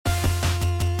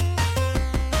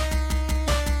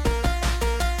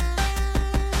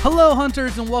Hello,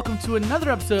 hunters, and welcome to another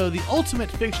episode of the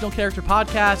Ultimate Fictional Character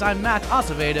Podcast. I'm Matt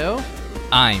Acevedo.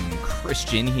 I'm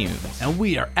Christian Humes. And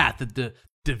we are at the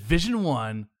Division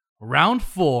 1, Round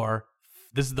 4.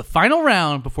 This is the final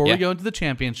round before we go into the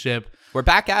championship. We're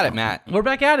back at it, Matt. We're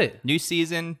back at it. New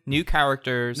season, new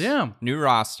characters, new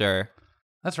roster.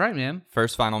 That's right, man.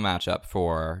 First final matchup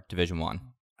for Division 1.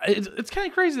 It's kind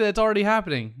of crazy that it's already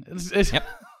happening.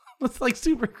 It's like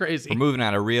super crazy. We're moving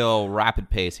at a real rapid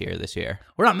pace here this year.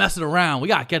 We're not messing around. We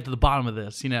got to get to the bottom of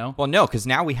this, you know? Well, no, because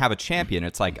now we have a champion.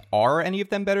 It's like, are any of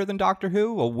them better than Doctor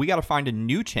Who? Well, we got to find a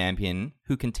new champion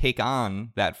who can take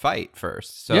on that fight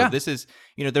first. So this is,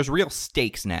 there's real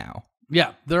stakes now.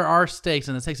 Yeah, there are stakes,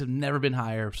 and the stakes have never been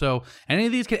higher. So any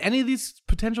of these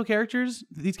potential characters,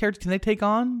 can they take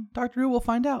on Doctor Who? We'll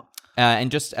find out. And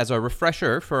just as a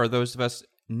refresher for those of us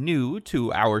new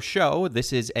to our show,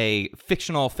 this is a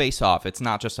fictional face-off. It's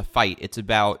not just a fight. It's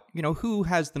about, who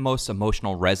has the most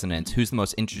emotional resonance, who's the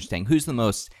most interesting, who's the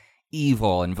most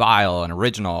evil and vile and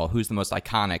original, who's the most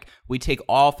iconic. We take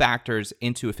all factors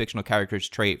into a fictional character's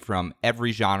trait from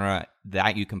every genre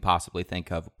that you can possibly think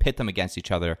of, pit them against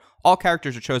each other. All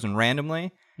characters are chosen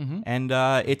randomly, and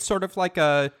it's sort of like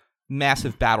a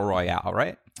massive battle royale,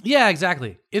 right? Yeah,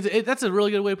 exactly. That's a really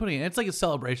good way of putting it. It's like a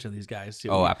celebration of these guys, too.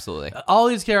 Oh, absolutely. All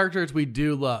these characters we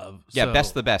do love. Yeah,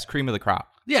 best of the best. Cream of the crop.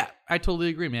 Yeah, I totally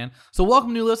agree, man. So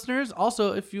welcome, new listeners.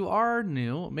 Also, if you are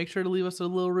new, make sure to leave us a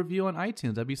little review on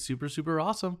iTunes. That'd be super, super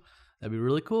awesome. That'd be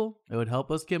really cool. It would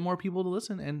help us get more people to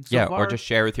listen. And or just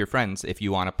share with your friends if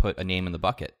you want to put a name in the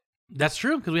bucket. That's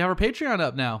true, because we have our Patreon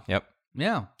up now. Yep.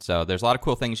 Yeah. So there's a lot of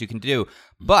cool things you can do,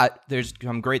 but there's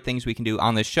some great things we can do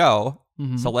on this show.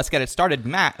 So let's get it started.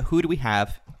 Matt, who do we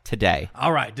have today?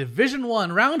 All right, Division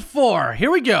 1, Round 4.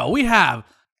 Here we go. We have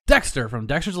Dexter from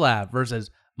Dexter's Lab versus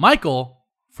Michael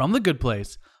from The Good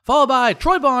Place, followed by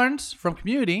Troy Barnes from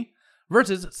Community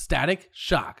versus Static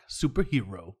Shock,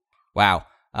 Superhero. Wow.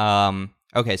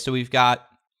 Okay, so we've got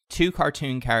two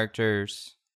cartoon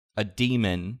characters, a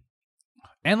demon,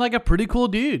 and like a pretty cool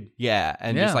dude. Yeah,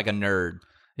 and just like a nerd.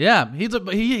 Yeah,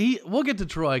 we'll get to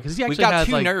Troy because he actually has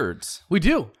two nerds. We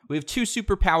do. We have two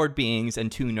superpowered beings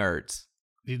and two nerds.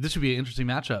 This should be an interesting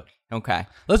matchup. Okay.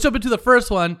 Let's jump into the first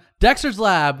one. Dexter's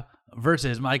Lab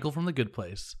versus Michael from The Good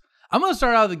Place. I'm going to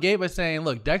start out of the gate by saying,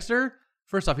 look, Dexter,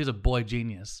 first off, he's a boy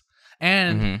genius.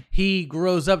 And he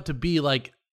grows up to be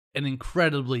like an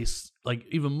incredibly, like,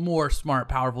 even more smart,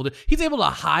 powerful dude. He's able to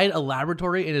hide a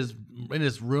laboratory in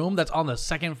his room that's on the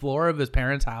second floor of his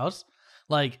parents' house.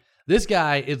 Like, this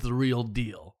guy is the real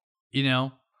deal.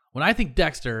 When I think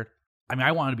Dexter,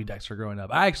 I wanted to be Dexter growing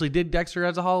up. I actually did Dexter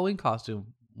as a Halloween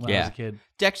costume when I was a kid.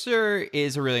 Dexter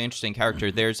is a really interesting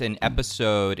character. There's an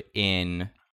episode in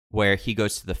where he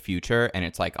goes to the future and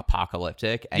it's like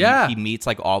apocalyptic, and he meets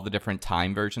like all the different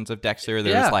time versions of Dexter.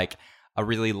 There's like a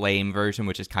really lame version,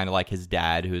 which is kind of like his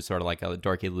dad, who's sort of like a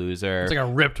dorky loser. It's like a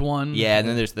ripped one. Yeah, and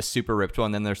then there's the super ripped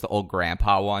one. Then there's the old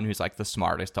grandpa one, who's like the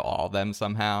smartest to all of them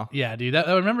somehow. Yeah, dude.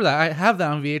 I remember that. I have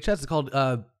that on VHS. It's called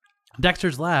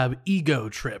Dexter's Lab Ego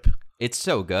Trip. It's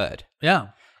so good. Yeah.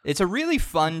 It's a really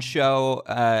fun show.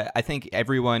 I think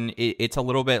everyone, it's a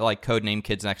little bit like Codename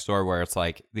Kids Next Door, where it's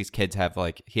like these kids have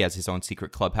he has his own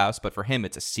secret clubhouse, but for him,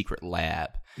 it's a secret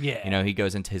lab. Yeah. He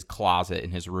goes into his closet in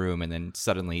his room, and then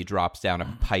suddenly he drops down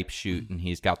a pipe chute, and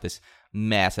he's got this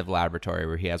massive laboratory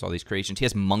where he has all these creations. He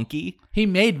has Monkey. He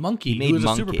made Monkey. He was a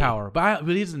superpower, but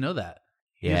he doesn't know that.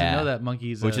 He doesn't know that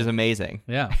Monkey's which is amazing.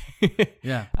 Yeah.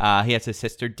 Yeah. He has his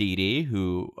sister Dee Dee,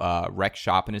 who wrecks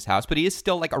shop in his house, but he is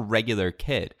still like a regular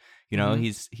kid.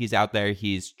 He's out there.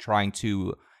 He's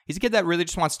a kid that really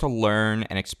just wants to learn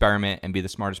and experiment and be the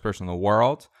smartest person in the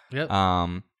world.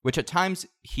 Yep. Which at times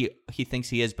he thinks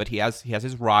he is, but he has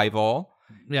his rival.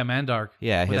 Yeah, Mandark.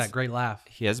 Yeah, with that great laugh.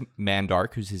 He has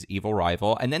Mandark, who's his evil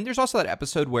rival, and then there's also that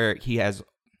episode where he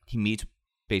meets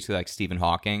basically like Stephen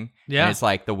Hawking. Yeah. And it's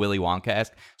like the Willy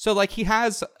Wonka-esque. So like he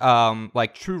has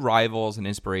like true rivals and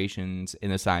inspirations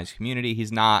in the science community.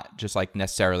 He's not just like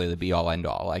necessarily the be all end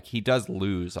all. Like he does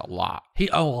lose a lot.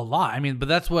 A lot. But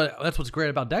that's what's great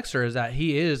about Dexter is that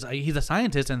he's a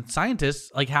scientist, and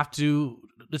scientists like have to,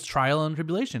 it's trial and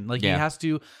tribulation. Like he has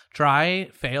to try,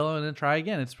 fail, and then try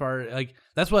again. It's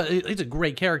that's what he's a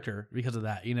great character because of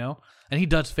that, and he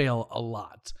does fail a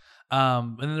lot.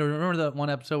 And then remember that one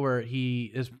episode where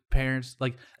his parents,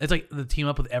 like, it's like the team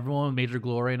up with everyone, Major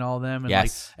Glory and all of them. And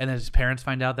and then his parents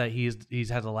find out that he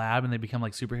has a lab, and they become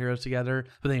like superheroes together,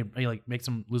 but then he like makes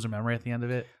them lose their memory at the end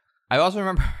of it. I also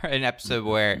remember an episode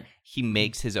where he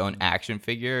makes his own action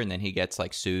figure, and then he gets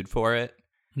like sued for it.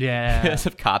 Yeah. Because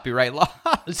of copyright law.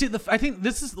 See, I think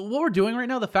this is what we're doing right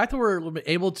now. The fact that we're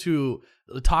able to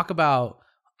talk about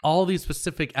all these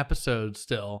specific episodes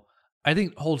still, I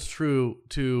think holds true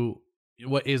to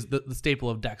what is the staple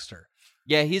of Dexter.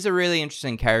 Yeah, he's a really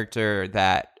interesting character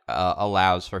that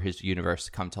allows for his universe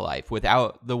to come to life.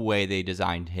 Without the way they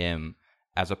designed him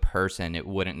as a person, it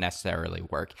wouldn't necessarily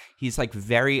work. He's like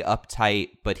very uptight,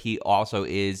 but he also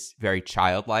is very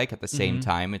childlike at the same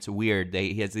time. It's weird.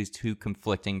 He has these two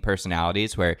conflicting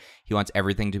personalities where he wants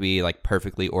everything to be like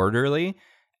perfectly orderly,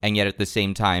 and yet at the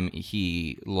same time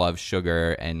he loves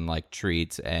sugar and like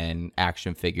treats and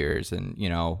action figures and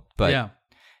but yeah.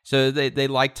 So they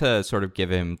like to sort of give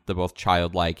him the both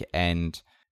childlike and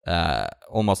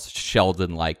almost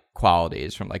Sheldon-like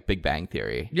qualities from like Big Bang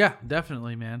Theory. Yeah,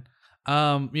 definitely, man. But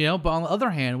on the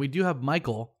other hand, we do have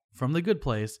Michael from The Good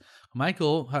Place.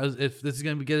 Michael has, if this is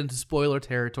going to get into spoiler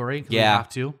territory, because we have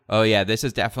to. Oh yeah, this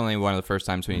is definitely one of the first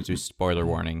times we need to do spoiler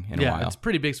warning in a while. Yeah, it's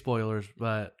pretty big spoilers,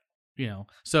 but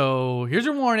So here's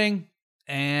your warning,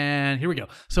 and here we go.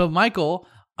 So Michael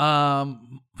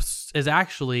is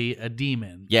actually a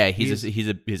demon. Yeah, he's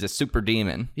a super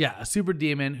demon. Yeah, a super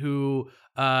demon who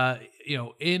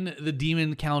in the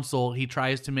demon council, he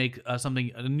tries to make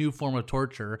a new form of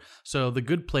torture. So the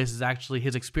Good Place is actually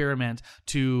his experiment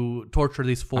to torture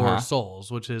these four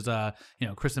souls, which is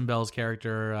Kristen Bell's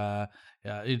character,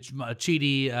 it's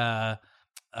Chidi,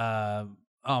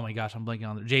 oh my gosh, I'm blanking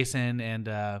on it. Jason and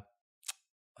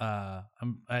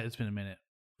it's been a minute,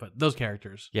 but those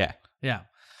characters. Yeah.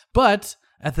 But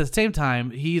at the same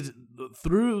time, he's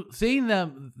through seeing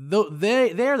them. Though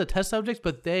they are the test subjects,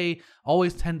 but they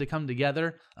always tend to come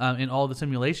together in all the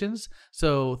simulations.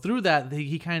 So through that,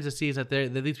 he kind of sees that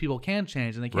these people can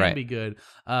change and they can be good.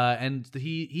 And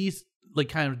he's like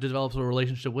kind of develops a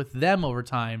relationship with them over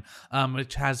time,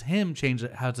 which has him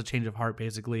has a change of heart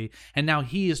basically. And now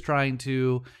he is trying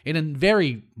to, in a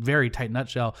very, very tight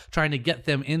nutshell, trying to get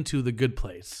them into the Good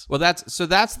Place. Well, that's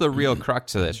the real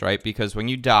crux of this, right? Because when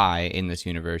you die in this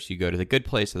universe, you go to the good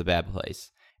place or the bad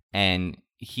place. And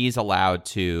he's allowed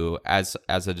to, as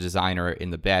a designer in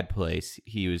the bad place,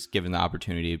 he was given the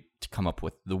opportunity to come up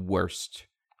with the worst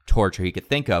torture he could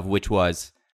think of, which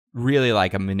was really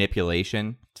like a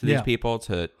manipulation to these people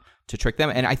to trick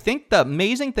them. And I think the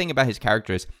amazing thing about his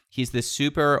character is he's this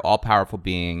super all-powerful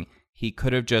being. He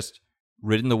could have just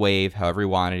ridden the wave however he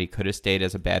wanted. He could have stayed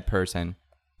as a bad person.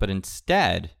 But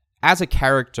instead, as a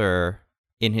character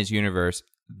in his universe,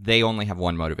 they only have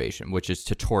one motivation, which is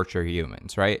to torture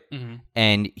humans, right? Mm-hmm.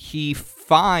 And he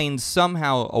finds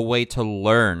somehow a way to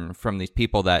learn from these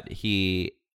people that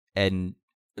and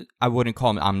I wouldn't call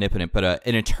him omnipotent, but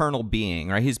an eternal being,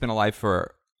 right? He's been alive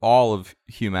for all of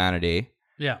humanity.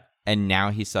 Yeah. And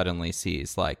now he suddenly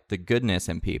sees like the goodness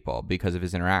in people because of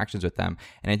his interactions with them.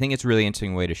 And I think it's a really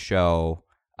interesting way to show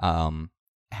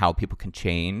how people can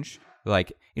change.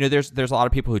 Like, there's a lot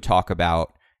of people who talk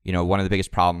about, one of the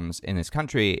biggest problems in this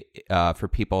country for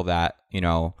people that,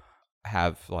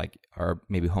 have like, are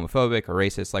maybe homophobic or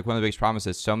racist. Like one of the biggest problems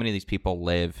is so many of these people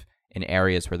live in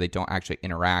areas where they don't actually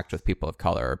interact with people of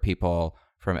color or people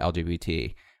from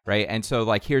LGBT, right? And so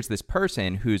like here's this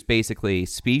person who's basically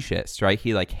specious, right?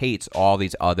 He like hates all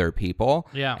these other people,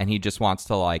 and he just wants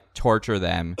to like torture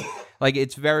them. Like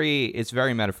it's very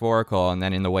metaphorical, and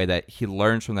then in the way that he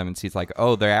learns from them and sees like,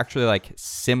 oh, they're actually like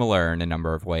similar in a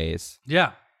number of ways.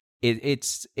 Yeah.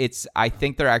 It's I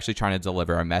think they're actually trying to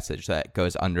deliver a message that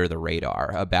goes under the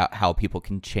radar about how people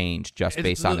can change just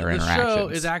based on their interactions. The show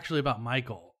is actually about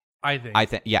Michael. I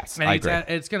think yes, and I agree.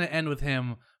 It's going to end with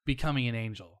him becoming an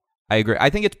angel. I agree. I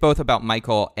think it's both about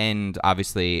Michael and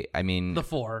obviously, I mean, the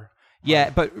four. Yeah,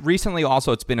 but recently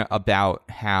also it's been about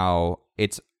how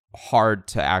it's hard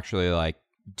to actually like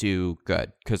do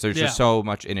good because there's just so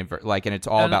much and it's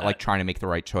all about like trying to make the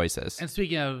right choices. And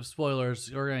speaking of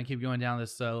spoilers, we're going to keep going down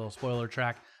this little spoiler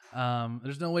track.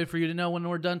 There's no way for you to know when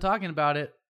we're done talking about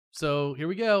it. So here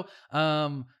we go.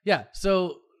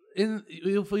 So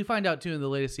we find out too in the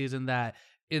latest season that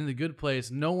in the Good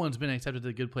Place, no one's been accepted to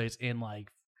the Good Place in like,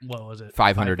 what was it?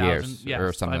 500 years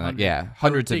or something like that. Yeah,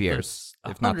 hundreds of years,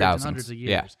 if not thousands. Hundreds of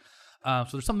years. So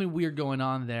there's something weird going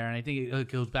on there, and I think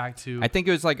it goes back to. I think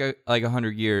it was like a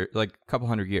 100 year, like a couple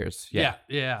hundred years.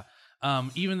 Yeah.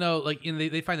 Even though like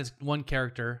they find this one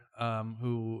character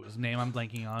whose name I'm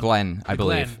blanking on. Glenn, I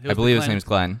believe. I believe his name is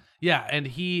Glenn. Yeah, and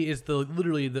he is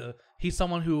he's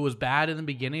someone who was bad in the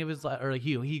beginning of his life, or like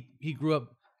he grew up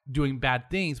doing bad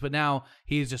things, but now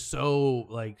he's just so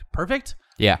like perfect.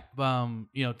 Yeah.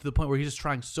 To the point where he's just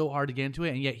trying so hard to get into it,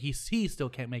 and yet he still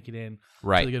can't make it in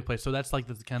to the Good Place. So that's like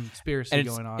the conspiracy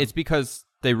going on. It's because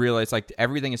they realize like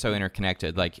everything is so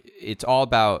interconnected. Like it's all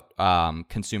about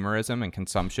consumerism and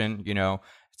consumption.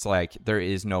 It's like there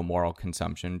is no moral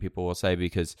consumption, people will say,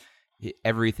 because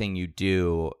everything you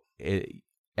do,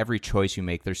 every choice you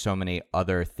make, there's so many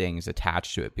other things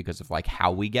attached to it because of like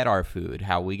how we get our food,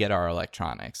 how we get our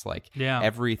electronics. Like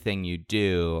everything you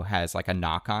do has like a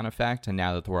knock-on effect. And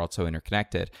now that the world's so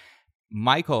interconnected,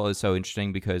 Michael is so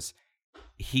interesting because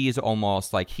he's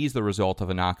almost like he's the result of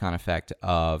a knock-on effect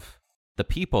of the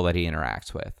people that he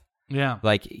interacts with. Yeah.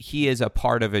 Like he is a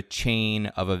part of a chain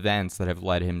of events that have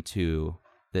led him to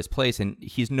this place, and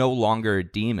he's no longer a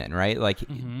demon, right? Like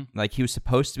like he was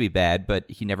supposed to be bad, but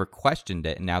he never questioned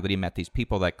it. And now that he met these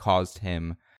people that caused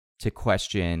him to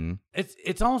question,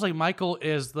 it's almost like Michael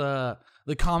is the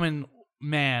common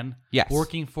man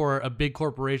working for a big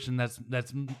corporation that's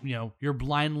you're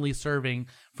blindly serving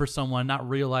for someone, not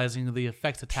realizing the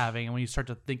effects it's having. And when you start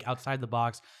to think outside the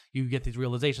box, you get these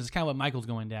realizations. It's kind of what Michael's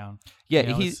going down. Yeah,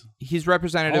 he's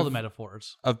representative all the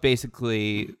metaphors of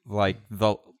basically like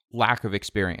the lack of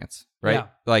experience, right? Yeah.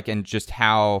 Like, and just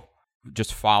how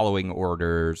just following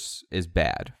orders is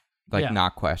bad. Like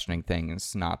not questioning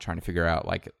things, not trying to figure out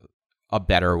like a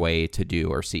better way to do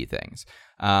or see things.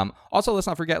 Also, let's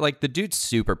not forget, like, the dude's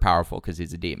super powerful because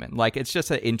he's a demon. Like, it's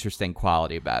just an interesting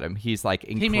quality about him. He's like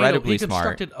incredibly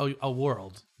smart. He constructed a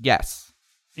world. Yes.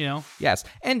 Yes.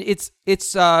 And it's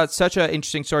such an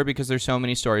interesting story because there's so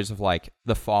many stories of like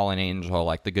the fallen angel,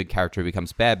 like the good character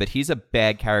becomes bad, but he's a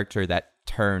bad character that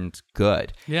turned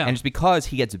good. Yeah. And it's because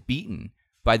he gets beaten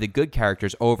by the good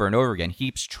characters over and over again. He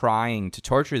keeps trying to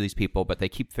torture these people, but they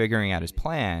keep figuring out his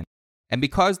plan. And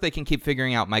because they can keep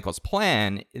figuring out Michael's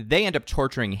plan, they end up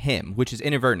torturing him, which is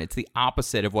inadvertent. It's the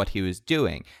opposite of what he was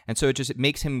doing. And so it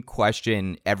makes him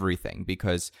question everything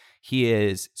because he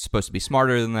is supposed to be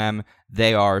smarter than them.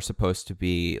 They are supposed to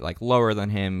be like lower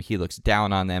than him. He looks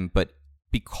down on them. But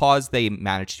because they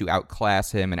manage to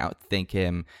outclass him and outthink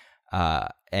him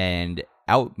and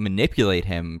out-manipulate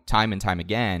him time and time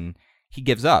again, he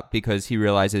gives up because he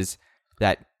realizes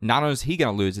that not only is he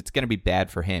going to lose, it's going to be bad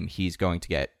for him. He's going to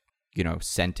get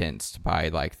sentenced by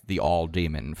like the all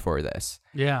demon for this.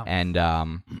 Yeah. And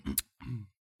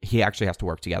he actually has to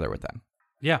work together with them.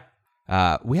 Yeah.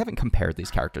 We haven't compared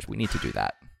these characters. We need to do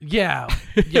that. Yeah.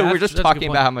 We're just talking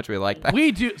about how much we like that.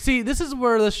 We do. See, this is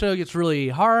where the show gets really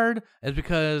hard, is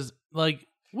because like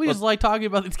we just like talking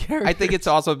about these characters. I think it's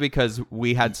also because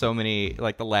we had so many,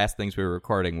 like the last things we were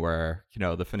recording were,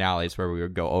 the finales where we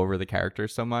would go over the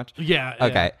characters so much. Yeah.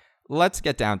 Okay. Let's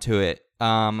get down to it.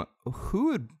 Who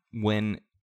would win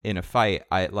in a fight?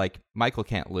 Michael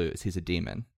can't lose. He's a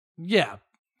demon. Yeah,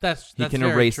 that's he can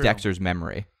very erase true. Dexter's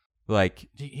memory. Like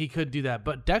he could do that,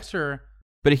 but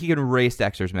he can erase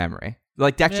Dexter's memory.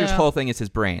 Like Dexter's whole thing is his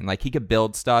brain. Like he could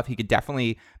build stuff. He could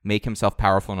definitely make himself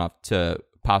powerful enough to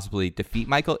possibly defeat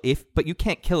Michael. But you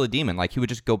can't kill a demon. Like he would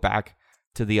just go back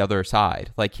to the other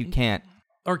side. Like you can't.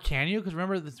 Or can you? Because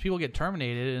remember, these people get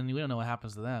terminated, and we don't know what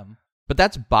happens to them. But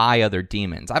that's by other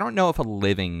demons. I don't know if a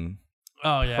living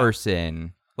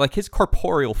person, like his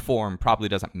corporeal form probably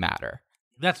doesn't matter.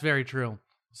 That's very true.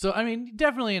 So, I mean,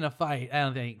 definitely in a fight, I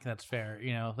don't think that's fair.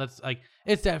 That's like,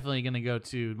 it's definitely going to go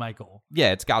to Michael.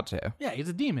 Yeah, it's got to. Yeah, he's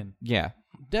a demon. Yeah.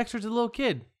 Dexter's a little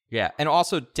kid. Yeah, and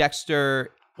also Dexter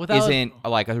isn't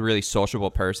like a really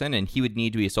sociable person, and he would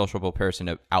need to be a sociable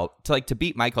person to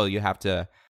beat Michael. You have to.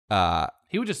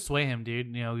 He would just sway him,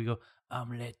 dude. You go,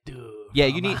 let do. Yeah,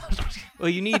 you need. Well,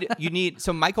 you need.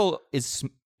 So Michael is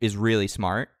really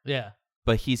smart. Yeah.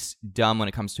 But he's dumb when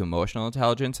it comes to emotional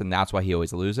intelligence, and that's why he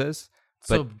always loses.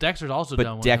 So Dexter's also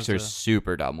dumb. But Dexter's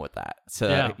super dumb with that.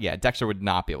 So yeah, Dexter would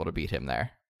not be able to beat him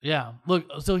there. Yeah. Look,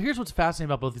 so here's what's fascinating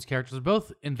about both these characters. They're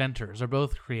both inventors. They're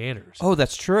both creators. Oh,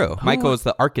 that's true. Michael is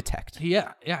the architect.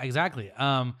 Yeah, exactly.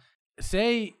 Who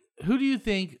do you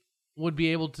think would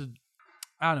be able to,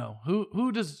 I don't know,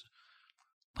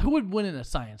 who would win in a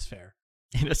science fair?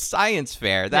 In a science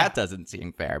fair? That doesn't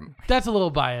seem fair. That's a little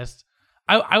biased.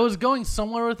 I was going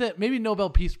somewhere with it. Maybe Nobel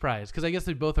Peace Prize, because I guess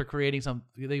they both create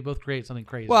something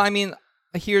crazy. Well, I mean,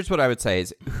 here's what I would say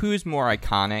is who's more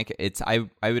iconic?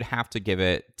 I would have to give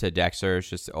it to Dexter,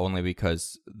 just only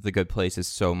because The Good Place is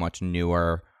so much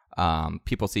newer.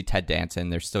 People see Ted Danson,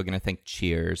 they're still going to think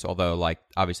Cheers, although like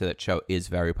obviously that show is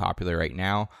very popular right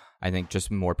now. I think just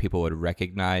more people would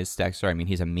recognize Dexter. I mean,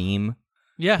 he's a meme.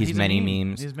 Yeah, he's many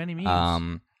memes. He's many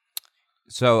memes.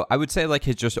 So I would say like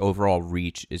his just overall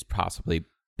reach is possibly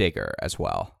bigger as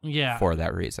well. Yeah. For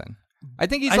that reason. I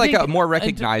think he's a more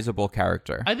recognizable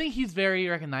character. I think he's very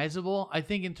recognizable. I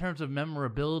think in terms of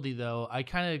memorability though, I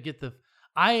kind of get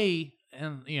I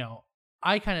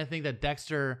kind of think that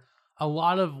Dexter, a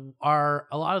lot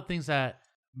of things that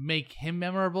make him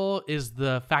memorable is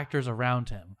the factors around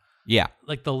him. Yeah.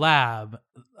 Like the lab.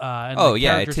 And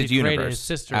it's his universe. His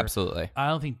sister. Absolutely. I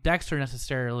don't think Dexter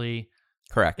necessarily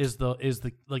Correct. Is the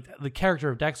like the character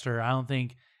of Dexter, I don't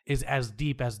think is as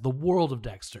deep as the world of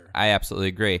Dexter. I absolutely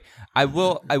agree. I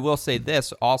will say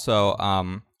this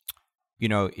also,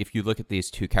 if you look at these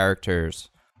two characters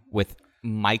with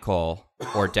Michael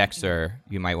or Dexter,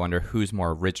 you might wonder who's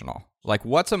more original. Like,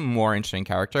 what's a more interesting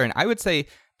character? And I would say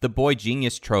the boy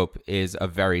genius trope is a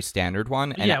very standard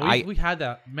one. And yeah, we had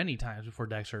that many times before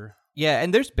Dexter. Yeah,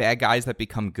 and there's bad guys that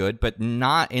become good, but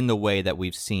not in the way that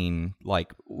we've seen.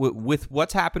 Like, with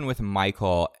what's happened with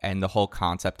Michael and the whole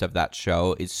concept of that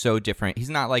show is so different. He's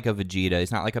not like a Vegeta.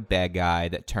 He's not like a bad guy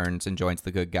that turns and joins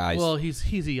the good guys. Well,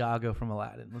 he's Iago from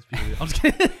Aladdin. Let's be real. I'm just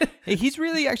kidding. He's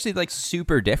really actually, like,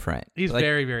 super different. He's like,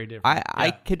 very, very different.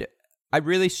 I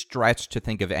really stretch to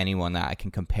think of anyone that I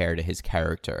can compare to his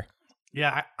character.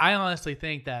 Yeah, I honestly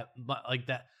think that, like,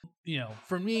 that,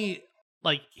 for me,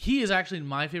 like, he is actually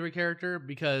my favorite character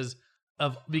because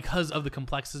of the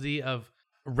complexity of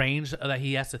range that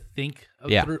he has to think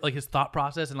through, like, his thought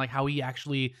process and, like, how he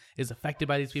actually is affected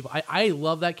by these people. I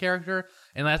love that character,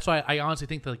 and that's why I honestly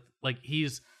think that, like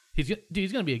he's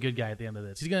gonna be a good guy at the end of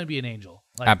this. He's gonna be an angel.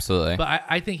 Like, absolutely. But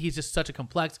I think he's just such a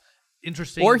complex,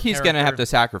 interesting or he's character. Gonna have to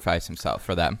sacrifice himself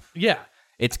for them. Yeah.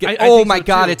 Oh my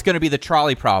God! Too. It's going to be the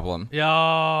trolley problem.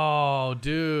 Yo,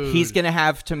 dude. He's going to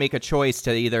have to make a choice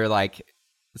to either like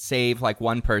save like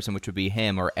one person, which would be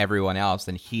him, or everyone else.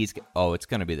 And it's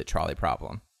going to be the trolley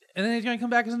problem. And then he's going to come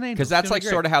back as an angel. Because that's like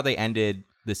sort of how they ended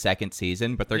the second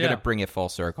season, but they're going to bring it full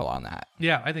circle on that.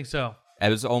 Yeah, I think so. It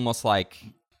was almost like,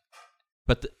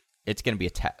 but it's going to be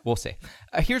a test. We'll see.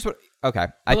 Here's what. Okay,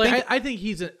 I think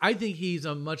he's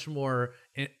a much more.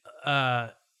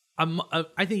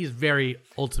 I think he's very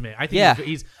ultimate. I think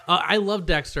he's I love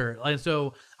Dexter, and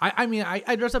so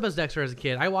I dressed up as Dexter as a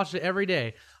kid. I watched it every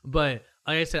day, but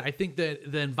like I said, I think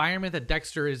that the environment that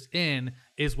Dexter is in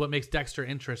is what makes Dexter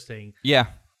interesting. Yeah,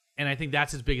 and I think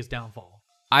that's his biggest downfall.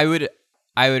 I would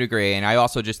agree, and I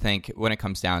also just think when it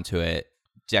comes down to it,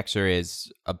 Dexter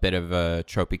is a bit of a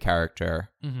tropey character,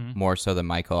 more so than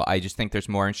Michael. I just think there's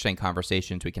more interesting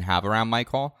conversations we can have around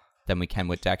Michael than we can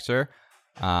with Dexter.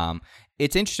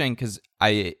 It's interesting because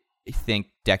I think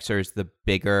Dexter is the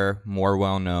bigger, more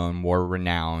well-known, more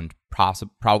renowned,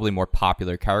 probably more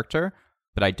popular character,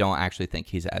 but I don't actually think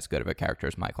he's as good of a character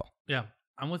as Michael. Yeah,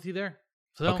 I'm with you there.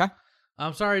 So, okay.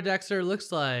 I'm sorry, Dexter.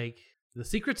 Looks like the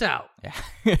secret's out. Yeah.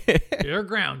 You're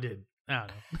grounded. I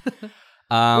don't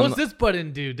know. What's this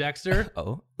button do, Dexter?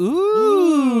 Oh.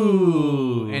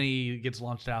 Ooh. And he gets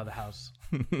launched out of the house.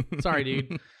 Sorry,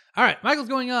 dude. All right, Michael's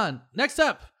going on. Next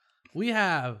up, we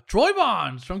have Troy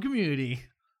Bonds from Community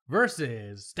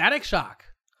versus Static Shock.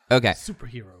 Okay.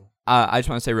 Superhero. I just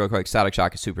want to say real quick, Static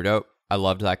Shock is super dope. I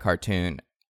loved that cartoon.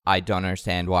 I don't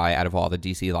understand why, out of all the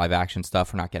DC live action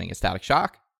stuff, we're not getting a Static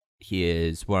Shock. He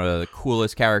is one of the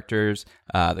coolest characters.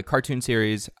 The cartoon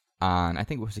series on, I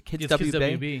think it was a Kids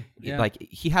WB. Yeah. Like,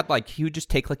 he would just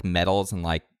take like metals and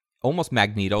like almost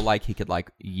Magneto-like. He could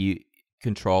like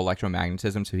control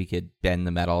electromagnetism, so he could bend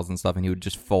the metals and stuff, and he would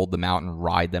just fold them out and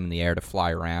ride them in the air to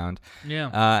fly around.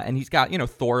 Yeah. And he's got,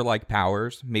 Thor-like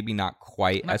powers, maybe not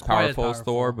quite as powerful as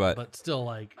Thor, but still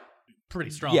like pretty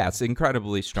strong. Yeah, it's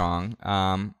incredibly strong.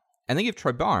 And then you have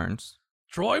Troy Barnes.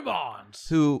 Troy Bonds.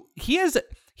 Who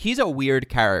he's a weird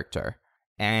character.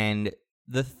 And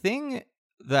the thing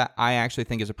that I actually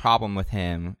think is a problem with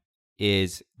him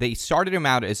is they started him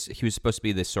out as he was supposed to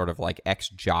be this sort of like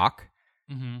ex-jock.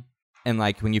 Mm-hmm. And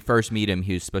like when you first meet him,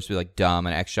 he was supposed to be like dumb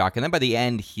and ex-jock. And then by the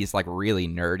end, he's like really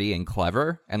nerdy and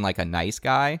clever and like a nice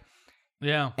guy.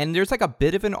 Yeah. And there's like a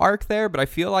bit of an arc there, but I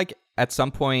feel like at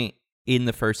some point in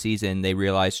the first season, they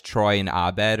realized Troy and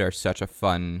Abed are such a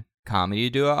fun comedy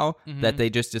duo that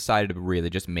they just decided to really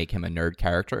just make him a nerd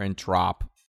character and drop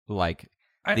like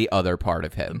the other part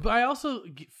of him. But I also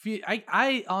feel,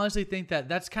 I honestly think that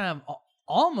that's kind of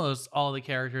almost all the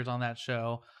characters on that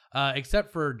show,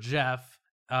 except for Jeff.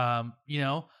 Because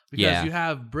you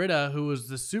have Britta, who was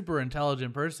the super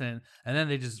intelligent person, and then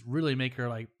they just really make her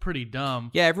like pretty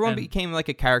dumb. Yeah, everyone became like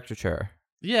a caricature.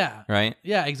 Yeah. Right?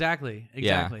 Yeah, exactly.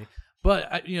 Yeah.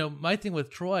 But my thing with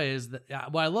Troy is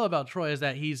that what I love about Troy is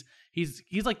that he's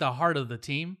like the heart of the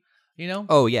team,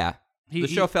 Oh yeah. The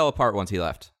show fell apart once he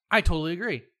left. I totally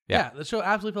agree. Yeah, the show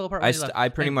absolutely fell apart when he left. I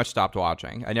pretty much stopped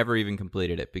watching. I never even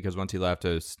completed it because once he left,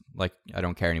 I was like, I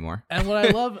don't care anymore. And what I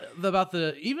love about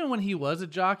even when he was a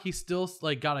jock, he still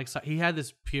like got excited. He had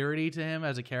this purity to him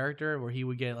as a character where he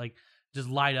would get like just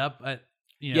light up at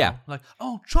like,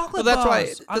 oh, chocolate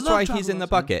bars. That's why he's in the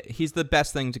bucket. He's the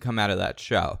best thing to come out of that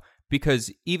show.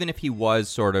 Because even if he was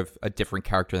sort of a different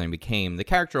character than he became, the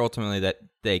character ultimately that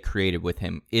they created with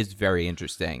him is very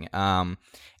interesting. And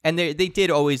they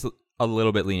did always a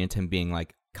little bit lean into him being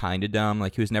like kind of dumb.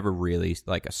 Like he was never really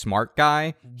like a smart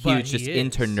guy. He was just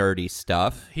into nerdy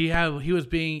stuff. He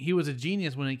was a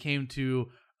genius when it came to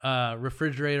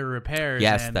refrigerator repairs.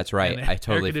 Yes, that's right. I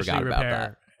totally forgot about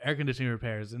that. Air conditioning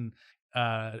repairs, and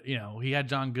he had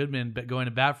John Goodman going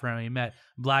to bat for him. He met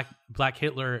Black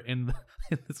Hitler in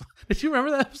this. Did you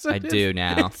remember that episode? I do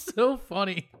now. It's so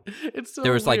funny. It's so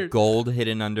there was weird. like gold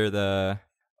hidden under the.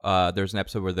 There's an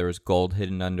episode where there was gold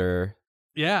hidden under.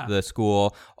 Yeah. The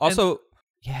school. Also,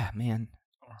 man.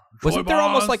 Wasn't there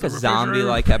almost like a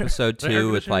zombie-like episode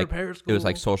too with like it was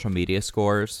like social media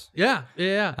scores? Yeah.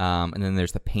 And then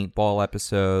there's the paintball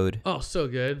episode. Oh, so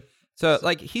good. So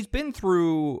like he's been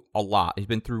through a lot. He's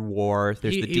been through war.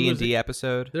 There's the D&D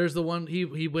episode. There's the one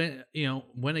he went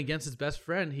against his best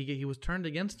friend. He was turned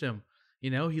against him. He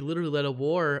literally led a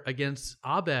war against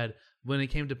Abed when it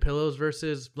came to pillows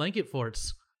versus blanket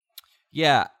forts.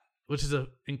 Yeah. Which is an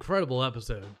incredible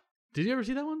episode. Did you ever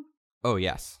see that one? Oh,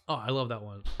 yes. Oh, I love that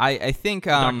one. I think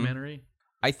documentary.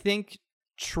 I think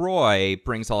Troy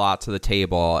brings a lot to the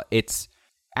table. It's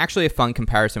actually a fun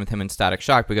comparison with him and Static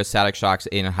Shock because Static Shock's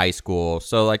in high school.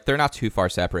 So like they're not too far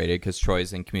separated because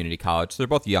Troy's in community college. So they're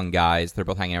both young guys. They're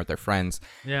both hanging out with their friends.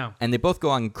 Yeah. And they both go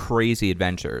on crazy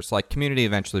adventures. Like Community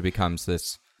eventually becomes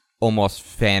this almost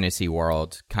fantasy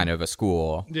world kind of a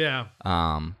school. Yeah.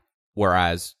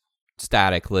 Whereas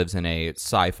Static lives in a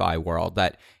sci-fi world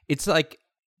that it's like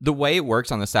the way it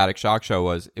works on the Static Shock show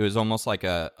was it was almost like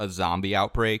a zombie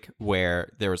outbreak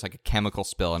where there was like a chemical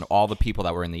spill and all the people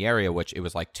that were in the area, which it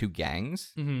was like two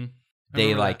gangs,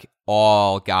 they like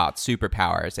all got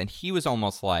superpowers and he was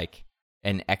almost like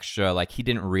an extra, like he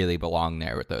didn't really belong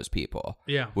there with those people.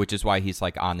 Yeah. Which is why he's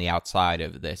like on the outside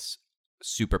of this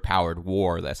superpowered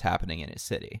war that's happening in his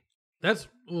city. That's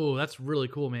really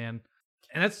cool, man.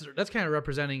 And that's kind of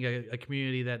representing a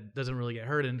community that doesn't really get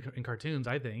hurt in cartoons,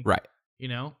 I think. Right.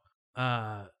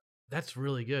 That's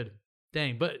really good.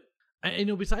 Dang. But,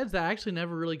 besides that, I actually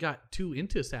never really got too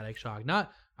into Static Shock. I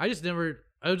was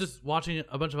just watching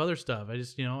a bunch of other stuff. I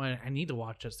just, I need to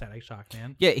watch that Static Shock,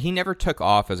 man. Yeah, he never took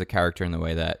off as a character in the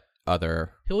way that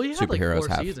other superheroes had like 4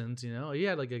 have. seasons, he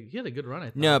had a good run, I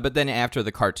thought. No, but then after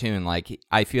the cartoon, like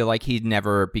I feel like he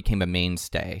never became a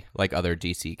mainstay like other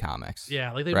DC comics.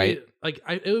 Yeah, like they right?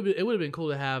 it would have been cool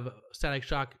to have Static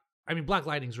Shock. I mean, Black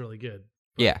Lightning's really good.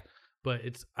 Yeah. But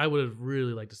I would have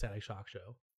really liked a Static Shock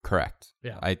show. Correct.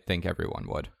 Yeah. I think everyone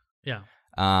would. Yeah.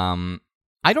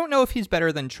 I don't know if he's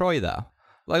better than Troy though.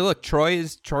 Like look, Troy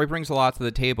brings a lot to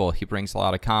the table. He brings a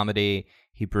lot of comedy.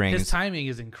 His timing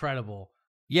is incredible.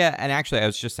 Yeah, and actually I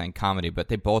was just saying comedy, but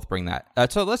they both bring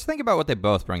that. So let's think about what they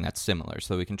both bring that's similar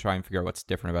so we can try and figure out what's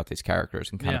different about these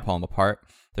characters and kind of pull them apart.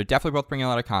 They're definitely both bringing a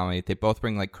lot of comedy. They both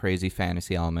bring like crazy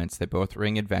fantasy elements. They both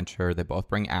bring adventure. They both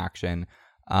bring action.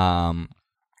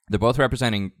 They're both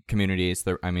representing communities.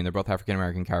 They're both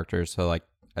African-American characters. So like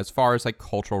as far as like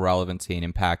cultural relevancy and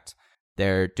impact,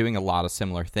 they're doing a lot of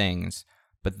similar things.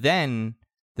 But then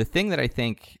the thing that I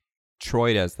think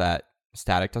Troy does that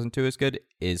Static doesn't do as good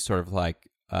is sort of like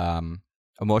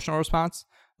emotional response.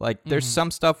 Like there's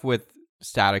some stuff with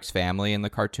Static's family in the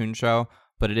cartoon show,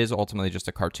 but it is ultimately just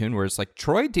a cartoon, whereas like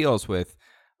Troy deals with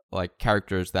like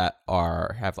characters that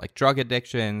have like drug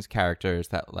addictions, characters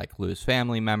that like lose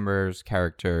family members,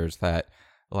 characters that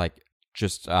like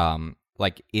just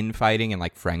like infighting and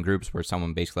like friend groups where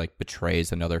someone basically like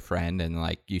betrays another friend and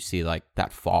like you see like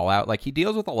that fallout. Like he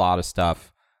deals with a lot of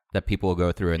stuff that people will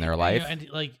go through in their life. And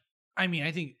like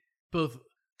I think both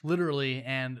literally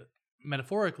and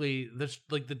metaphorically, there's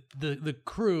like the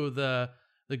crew, the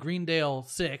Greendale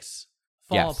 6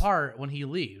 fall apart when he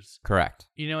leaves. Correct.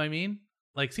 You know what I mean?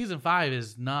 Like season 5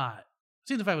 was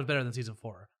better than season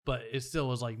 4, but it still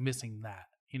was like missing that,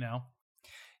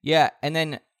 Yeah, and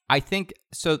then I think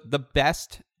so the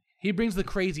best he brings the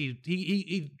crazy,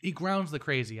 he grounds the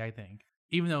crazy, I think.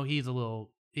 Even though he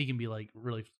can be like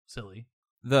really silly.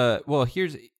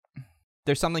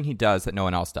 There's something he does that no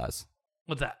one else does.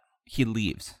 What's that? He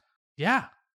leaves. Yeah.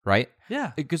 Right?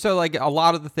 Yeah. So like a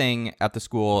lot of the thing at the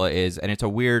school is, and it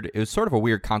was sort of a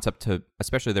weird concept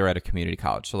especially they're at a community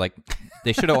college. So like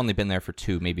they should have only been there for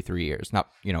 2, maybe 3 years, not,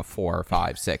 4 or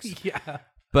 5, 6. Yeah.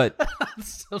 But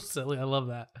it's so silly. I love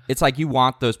that. It's like you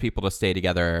want those people to stay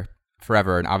together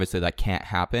forever. And obviously that can't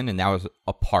happen. And that was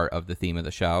a part of the theme of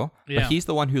the show. Yeah. But he's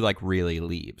the one who like really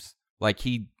leaves. Like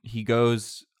he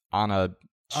goes on a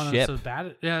ship.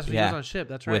 He goes on a ship.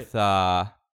 That's right. With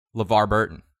LeVar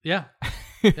Burton. Yeah.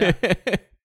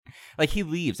 Like he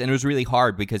leaves, and it was really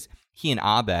hard because he and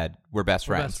Abed were best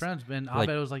friends. And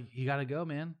Abed was like, "You gotta go,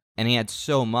 man." And he had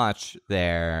so much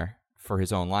there for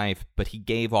his own life, but he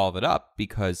gave all of it up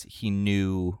because he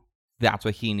knew that's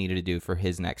what he needed to do for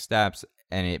his next steps.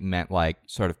 and it meant like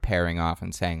sort of pairing off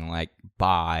and saying like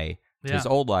bye to his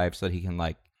old life so that he can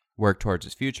like work towards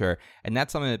his future. And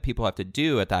that's something that people have to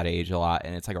do at that age a lot,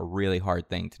 and it's like a really hard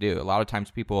thing to do. A lot of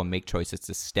times people will make choices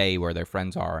to stay where their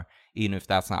friends are, even if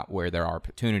that's not where their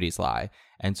opportunities lie.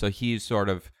 And so he's sort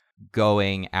of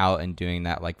going out and doing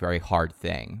that like very hard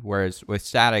thing. Whereas with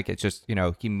Static, it's just, you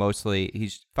know,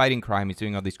 he's fighting crime, he's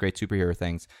doing all these great superhero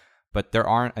things, but there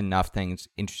aren't enough things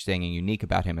interesting and unique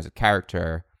about him as a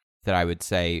character that I would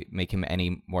say make him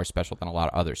any more special than a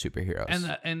lot of other superheroes.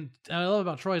 And I love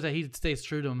about Troy is that he stays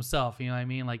true to himself. You know what I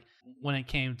mean? Like when it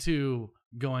came to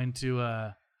going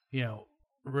to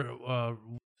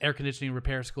air conditioning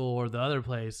repair school or the other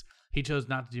place, he chose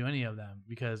not to do any of them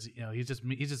because, you know, he's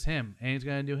just him and he's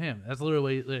gonna do him. That's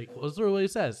literally what he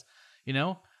says, you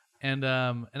know. And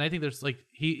I think there's like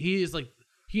he is like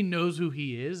he knows who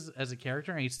he is as a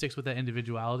character and he sticks with that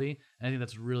individuality. And I think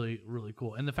that's really, really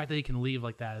cool. And the fact that he can leave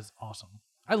like that is awesome.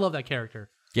 I love that character.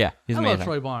 Yeah, he's amazing. I love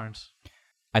Troy Barnes.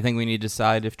 I think we need to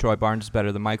decide if Troy Barnes is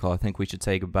better than Michael. I think we should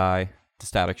say goodbye to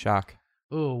Static Shock.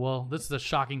 Oh, well, this is a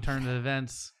shocking turn of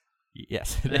events.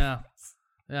 Yes.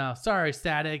 Yeah. Sorry,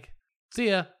 Static. See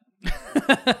ya.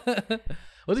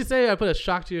 What did he say? I put a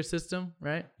shock to your system,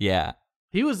 right? Yeah.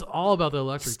 He was all about the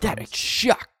electric Static phones.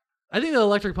 Shock. I think the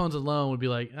electric phones alone would be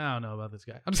like, I don't know about this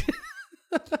guy.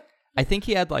 I think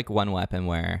he had like one weapon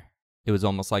where it was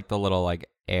almost like the little like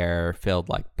air-filled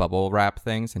like bubble wrap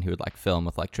things, and he would like fill them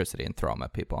with electricity and throw them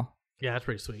at people. Yeah, that's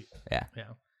pretty sweet. Yeah.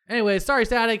 Anyways, sorry,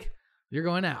 Static. You're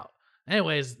going out.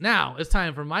 Anyways, now it's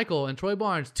time for Michael and Troy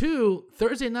Barnes, two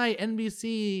Thursday night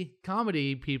NBC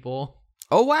comedy people.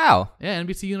 Oh, wow. Yeah,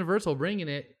 NBC Universal bringing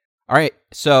it. All right,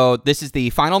 so this is the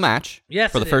final match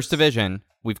for the first division.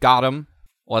 We've got him.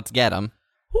 Let's get him.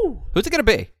 Who's it going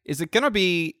to be? Is it going to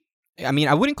be, I mean,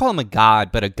 I wouldn't call him a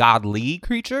god, but a godly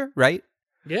creature, right?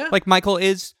 Yeah. Like Michael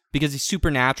is, because he's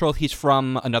supernatural. He's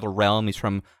from another realm. He's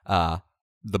from the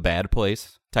bad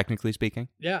place, technically speaking.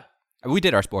 Yeah. We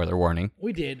did our spoiler warning.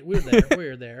 We did. We were there. We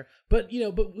were there. But, you know,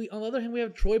 on the other hand, we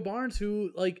have Troy Barnes,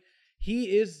 who, like,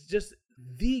 he is just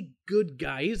the good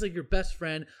guy. He's like your best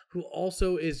friend who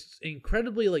also is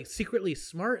incredibly, like, secretly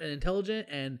smart and intelligent,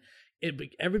 and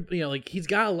he's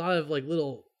got a lot of like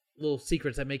little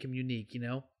secrets that make him unique, you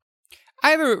know? I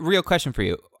have a real question for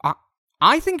you.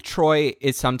 I think Troy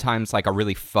is sometimes like a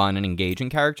really fun and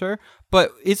engaging character,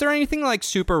 but is there anything like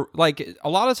super, like a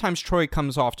lot of times Troy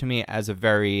comes off to me as a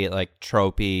very like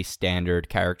tropey standard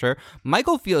character.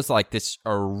 Michael feels like this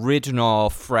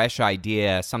original, fresh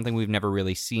idea, something we've never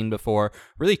really seen before,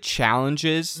 really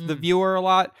challenges the viewer a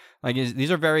lot. Like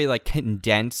these are very like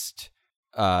condensed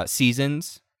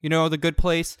seasons. You know, The Good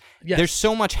Place? Yes. There's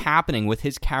so much happening with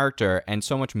his character and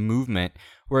so much movement.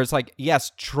 Whereas, like,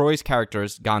 yes, Troy's character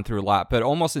has gone through a lot, but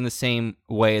almost in the same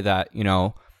way that, you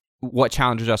know, what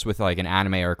challenges us with, like, an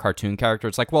anime or a cartoon character,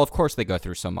 it's like, well, of course they go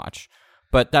through so much.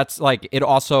 But that's, like, it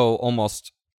also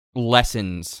almost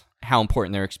lessens how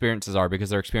important their experiences are because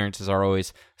their experiences are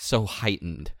always so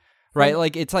heightened, right?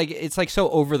 Like, it's like so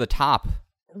over the top.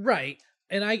 Right.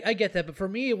 And I get that. But for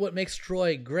me, what makes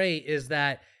Troy great is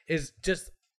that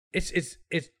it's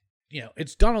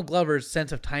Donald Glover's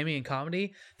sense of timing and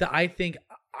comedy that I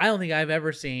don't think I've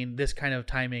ever seen this kind of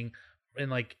timing in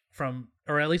like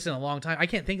or at least in a long time. I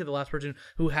can't think of the last person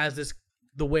who has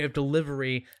the way of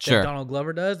delivery that Donald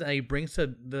Glover does, and he brings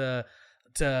to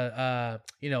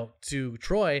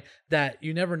Troy that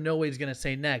you never know what he's gonna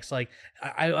say next. Like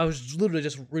I was literally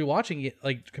just rewatching it,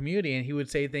 like Community, and he would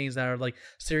say things that are like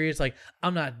serious, like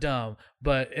I'm not dumb,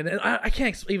 but I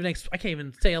can't even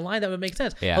say a line that would make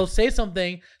sense. Yeah. He'll say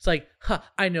something, it's like,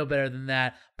 I know better than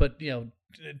that, but you know,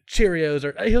 Cheerios,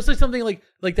 or he'll say something like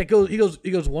that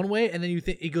he goes one way, and then you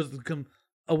think he goes.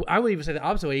 I would even say the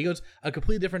opposite way. He goes a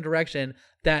completely different direction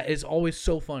that is always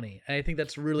so funny. And I think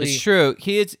that's really... It's true.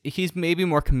 He's maybe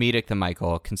more comedic than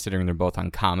Michael, considering they're both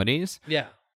on comedies. Yeah.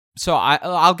 So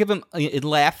I'll give him a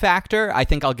laugh factor. I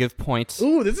think I'll give points.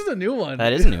 Ooh, this is a new one.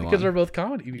 That is a new one. Because we're both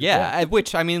comedy. Yeah,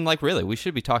 which, I mean, like, really, we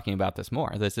should be talking about this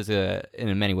more. This is,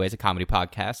 in many ways, a comedy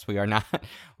podcast. We're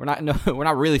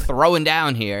not really throwing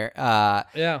down here.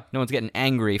 Yeah. No one's getting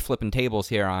angry, flipping tables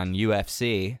here on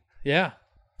UFC. Yeah.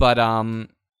 But,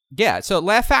 yeah, so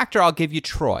laugh factor, I'll give you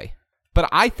Troy. But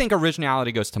I think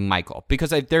originality goes to Michael,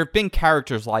 because there have been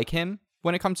characters like him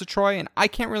when it comes to Troy, and I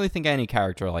can't really think of any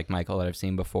character like Michael that I've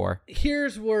seen before.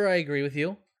 Here's where I agree with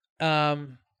you. I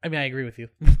agree with you,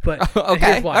 but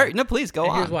okay, here's why. All right, no, please go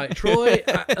on. Here's why. Troy,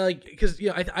 because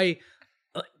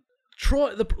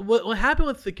Troy. What happened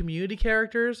with the Community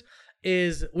characters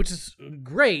which is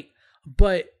great,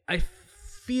 but I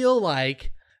feel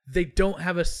like they don't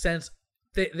have a sense.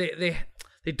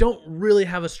 they don't really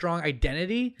have a strong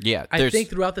identity. Yeah, I think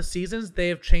throughout the seasons they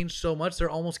have changed so much. They're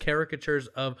almost caricatures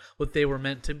of what they were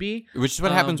meant to be. Which is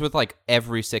what happens with like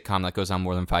every sitcom that goes on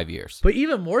more than 5 years. But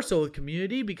even more so with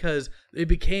Community, because it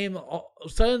became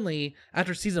suddenly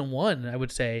after season 1, I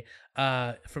would say,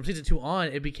 from season 2 on,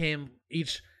 it became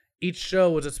each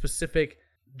show was a specific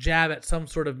jab at some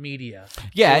sort of media.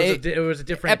 Yeah, it was a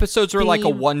different episodes were theme. like a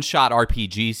one-shot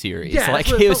RPG series. Yeah, like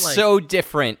it it was like. so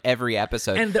different every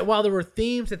episode. And that while there were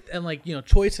themes and like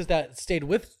choices that stayed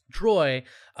with Troy,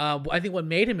 I think what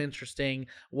made him interesting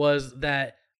was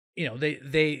that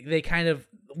they kind of,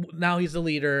 now he's the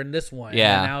leader in this one.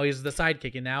 Yeah. And now he's the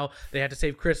sidekick, and now they have to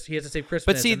save Chris. He has to save Chris.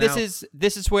 But see, this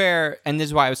is where, and this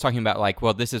is why I was talking about like,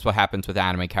 well, this is what happens with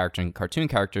anime characters and cartoon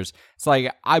characters. It's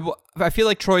like I feel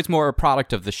like Troy's more a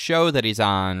product of the show that he's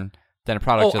on than a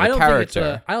product of the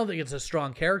character. I don't think it's a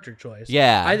strong character choice.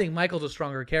 Yeah, I think Michael's a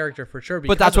stronger character for sure.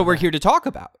 But that's what we're here to talk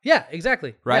about. Yeah,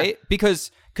 exactly. Right? Yeah.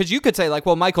 Because you could say like,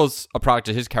 well, Michael's a product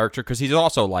of his character because he's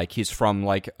also like he's from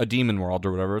like a demon world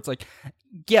or whatever. It's like,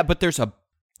 yeah, but there's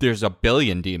a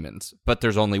billion demons, but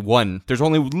there's only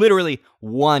literally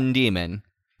one demon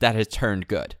that has turned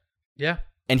good. Yeah.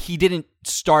 And he didn't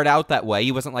start out that way.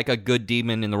 He wasn't like a good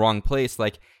demon in the wrong place.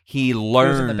 Like he learned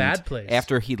he was in the bad place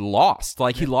after he lost.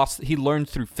 Like he learned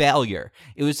through failure.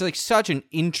 It was like such an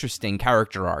interesting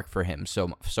character arc for him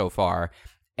so far.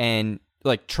 And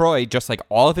like Troy, just like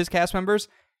all of his cast members,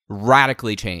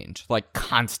 radically changed, like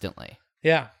constantly.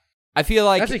 Yeah. I feel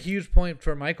like that's a huge point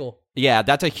for Michael. Yeah,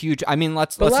 that's a huge. I mean,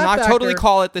 let's not totally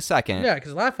call it the second. Yeah,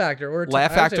 because Laugh Factor.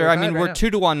 I mean, we're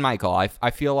 2-1, Michael.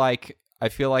 I feel like,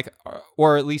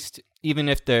 or at least even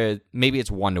if maybe it's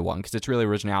 1-1 because it's really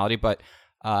originality. But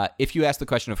if you ask the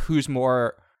question of who's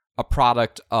more a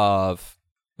product of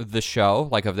the show,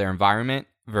 like of their environment,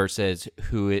 versus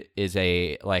who is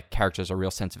a like character has a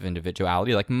real sense of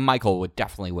individuality, like Michael would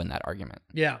definitely win that argument.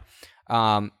 Yeah.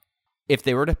 If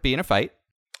they were to be in a fight.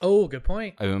 Oh, good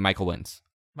point. I mean, Michael wins.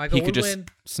 He could just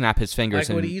snap his fingers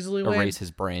and erase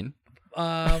his brain.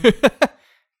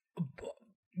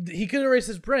 He could erase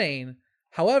his brain.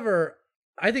 However,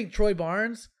 I think Troy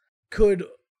Barnes could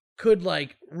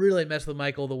like really mess with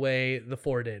Michael the way the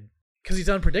 4 did, because he's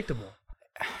unpredictable.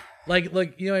 Like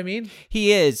you know what I mean?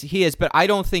 He is, but I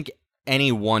don't think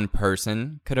any one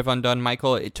person could have undone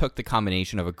Michael. It took the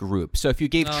combination of a group. So if you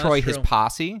gave Troy his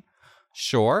posse,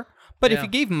 sure. But if you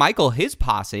gave Michael his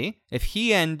posse, if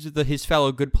he and his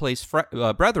fellow Good Place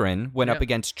brethren went up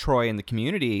against Troy and the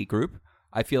Community group,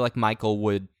 I feel like Michael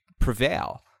would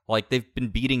prevail. Like they've been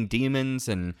beating demons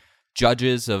and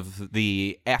judges of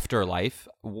the afterlife.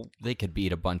 They could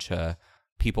beat a bunch of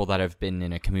people that have been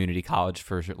in a community college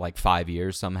for like 5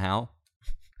 years somehow.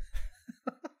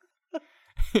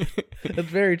 That's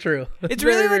very true. It's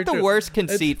really like the worst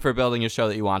conceit for building a show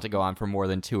that you want to go on for more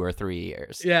than 2 or 3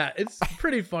 years. Yeah, it's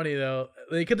pretty funny though.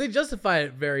 Could they justify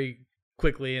it very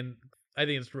quickly, and I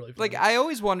think it's really funny. Like I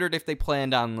always wondered if they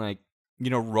planned on like,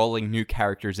 rolling new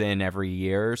characters in every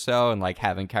year or so and like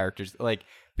having characters like,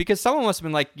 because someone must have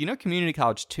been like, community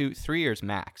college 2-3 years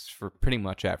max for pretty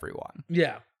much everyone.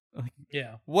 Yeah. Like,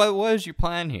 yeah. What was your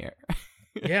plan here?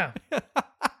 Yeah. I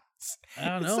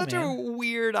don't know, it's such a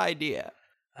weird idea.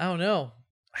 I don't know.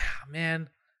 Man,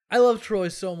 I love Troy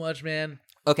so much, man.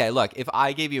 Okay, look, if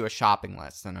I gave you a shopping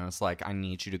list and I was like, I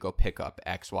need you to go pick up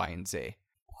X, Y, and Z,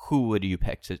 who would you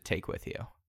pick to take with you?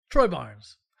 Troy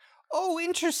Barnes. Oh,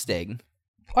 interesting.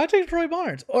 I take Troy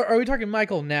Barnes. Or are we talking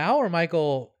Michael now or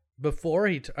Michael before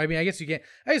he... I mean, I guess you can't...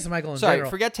 I guess Michael in general.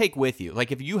 Forget take with you.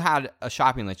 Like, if you had a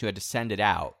shopping list, you had to send it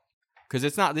out. Because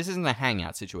this isn't a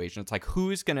hangout situation. It's like,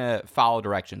 who's going to follow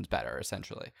directions better,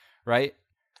 essentially, right?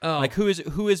 Oh. Like, who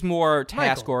is more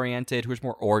task-oriented, who's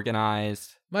more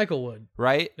organized? Michael would.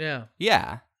 Right? Yeah.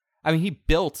 Yeah. I mean, he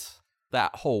built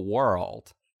that whole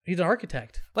world. He's an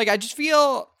architect. Like, I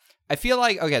feel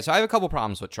like, okay, so I have a couple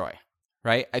problems with Troy,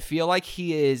 right? I feel like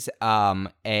he is a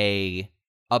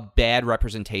bad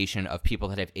representation of people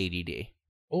that have ADD.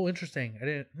 Oh, interesting. I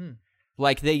didn't...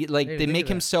 Like they make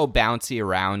him so bouncy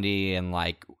aroundy and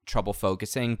like trouble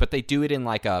focusing, but they do it in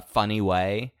like a funny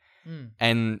way.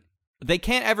 And they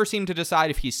can't ever seem to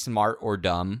decide if he's smart or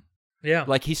dumb. Yeah.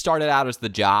 Like he started out as the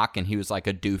jock and he was like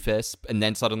a doofus, and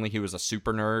then suddenly he was a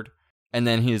super nerd. And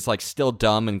then he's like still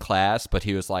dumb in class, but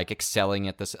he was like excelling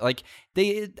at this. Like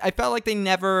I felt like you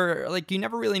never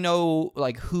really know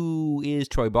like who is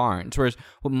Troy Barnes. Whereas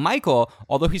with Michael,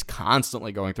 although he's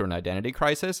constantly going through an identity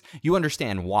crisis, you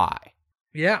understand why.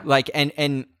 Yeah. Like,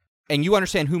 and you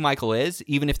understand who Michael is,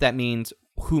 even if that means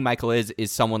who Michael is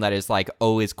someone that is like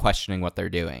always questioning what they're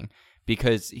doing,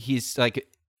 because he's like,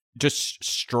 just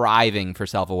striving for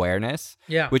self-awareness.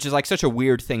 Yeah. Which is like such a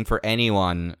weird thing for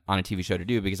anyone on a TV show to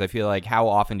do, because I feel like how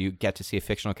often do you get to see a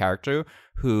fictional character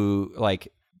who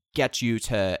like gets you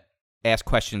to ask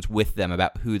questions with them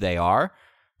about who they are?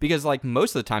 Because like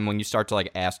most of the time when you start to like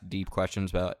ask deep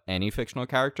questions about any fictional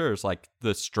character, it's like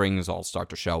the strings all start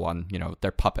to show on,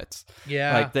 their puppets.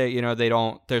 Yeah. Like they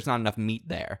don't, there's not enough meat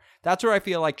there. That's where I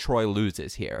feel like Troy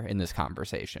loses here in this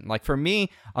conversation. Like for me,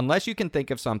 unless you can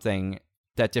think of something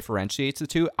that differentiates the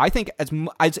two, I think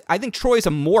I think Troy's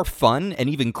a more fun and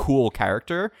even cool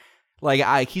character.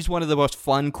 Like he's one of the most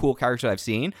fun, cool characters I've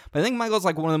seen. But I think Michael's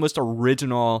like one of the most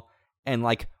original and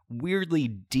like weirdly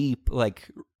deep, like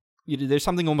there's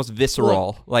something almost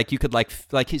visceral. Look, like you could like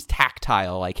his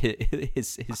tactile, like his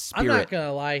spirit. I'm not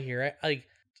gonna lie here. Like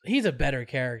he's a better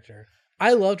character.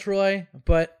 I love Troy,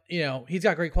 but he's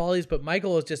got great qualities. But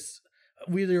Michael is just.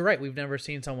 You're right. We've never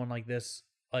seen someone like this.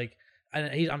 Like,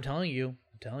 and I'm telling you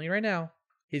right now,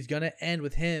 he's gonna end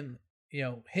with him.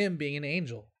 Him being an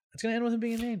angel. It's gonna end with him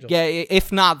being an angel. Yeah,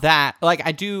 if not that, like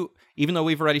I do. Even though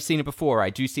we've already seen it before, I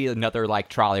do see another like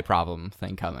trolley problem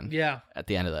thing coming. Yeah. At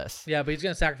the end of this. Yeah, but he's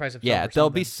gonna sacrifice himself. Yeah, there'll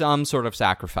be some sort of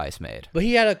sacrifice made. But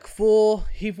he went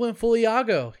full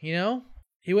Iago.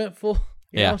 He went full.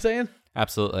 You know what I'm saying?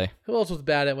 Absolutely. Who else was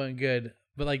bad? It went good.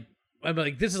 But like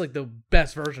this is like the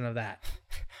best version of that.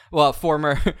 Well,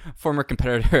 former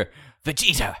competitor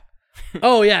Vegeta.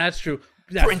 Oh yeah, that's true.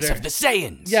 Prince of the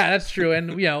Saiyans. Yeah, that's true.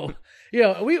 And we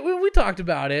talked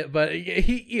about it, but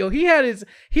he had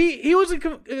he was a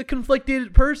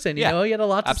conflicted person. He had a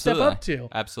lot to step up to.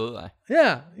 Absolutely.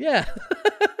 Yeah.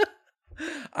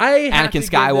 Anakin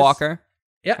Skywalker.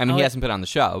 Yeah. I mean, he hasn't been on the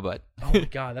show, but oh my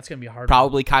god, that's gonna be a hard.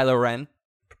 Probably Kylo Ren.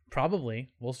 Probably.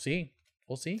 We'll see.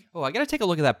 Oh, I gotta take a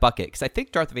look at that bucket because I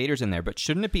think Darth Vader's in there, but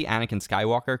shouldn't it be Anakin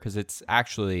Skywalker? Because it's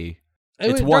actually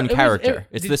one character.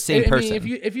 It's the same person. If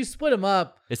you split them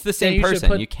up, it's the same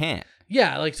person. You can't.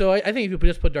 Yeah, like so. I think if you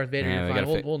just put Darth Vader, you're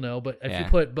fine. We'll know. But if you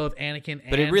put both Anakin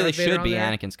and it really Darth Vader should be there,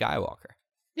 Anakin Skywalker.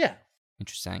 Yeah.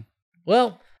 Interesting.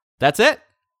 Well, that's it.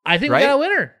 I think we got a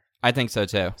winner. I think so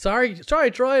too. Sorry,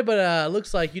 Troy, but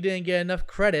looks like you didn't get enough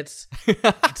credits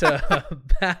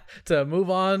to move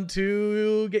on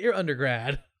to get your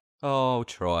undergrad. Oh,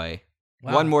 Troy.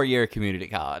 Wow. One more year of community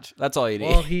college. That's all you need.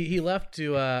 Well, he left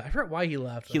to I forgot why he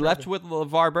left. He left with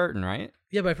LeVar Burton, right?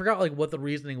 Yeah, but I forgot like what the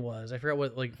reasoning was. I forgot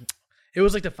what it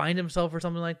was like to find himself or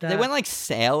something like that. They went like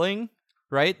sailing,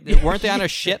 right? Weren't they on a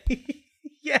ship?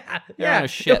 Yeah. On a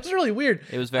ship. It was really weird.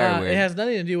 It was very weird. It has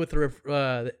nothing to do with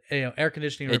the air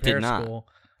conditioning repair school.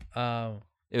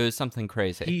 It was something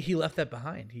crazy. He left that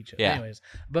behind. Anyways,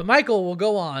 but Michael will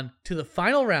go on to the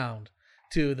final round,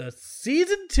 to the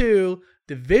season 2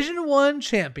 Division 1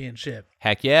 championship.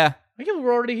 Heck yeah! I can't believe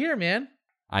we're already here, man.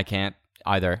 I can't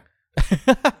either.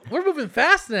 We're moving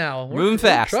fast now. We're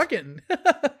fast. Trucking.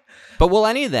 But will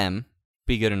any of them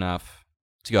be good enough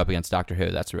to go up against Doctor Who?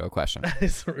 That's a real question.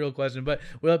 It's a real question. But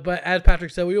as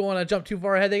Patrick said, we don't want to jump too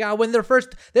far ahead. They gotta win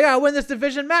They gotta win this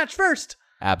division match first.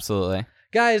 Absolutely,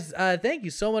 guys. Thank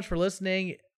you so much for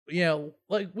listening.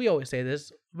 Like we always say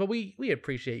this, but we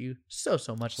appreciate you so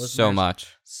much, listeners.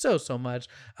 So much.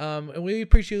 And we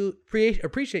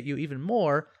appreciate you even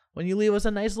more when you leave us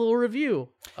a nice little review.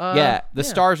 The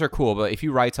stars are cool, but if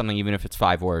you write something, even if it's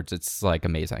 5 words, it's like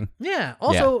amazing. Yeah.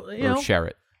 Also, or share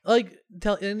it. Like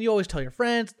and you always tell your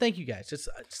friends. Thank you guys. Just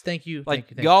thank you. Like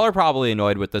thank y'all you. are probably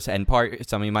annoyed with this end part.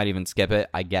 Some of you might even skip it.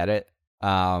 I get it.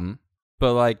 But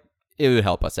like it would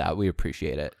help us out. We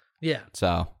appreciate it. Yeah.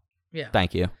 So yeah.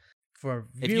 Thank you. For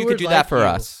if you could do that for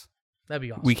us, that'd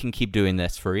be awesome. We can keep doing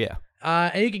this for you.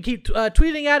 And you can keep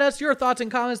tweeting at us your thoughts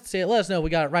and comments. Let us know we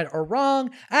got it right or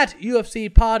wrong at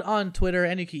UFC Pod on Twitter,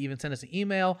 and you can even send us an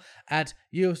email at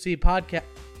UFCpodcast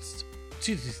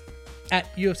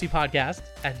at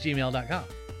gmail.com.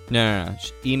 No.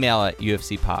 Email at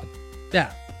UFCpod.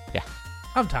 Yeah.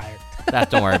 I'm tired.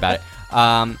 Don't worry about it.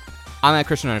 I'm at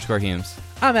Christian_Humes.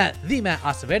 I'm at the Matt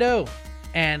Acevedo,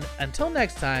 and until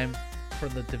next time. For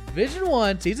the Division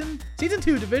 1 season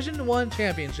 2 Division 1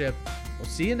 championship. We'll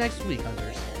see you next week,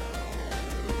 Hunters.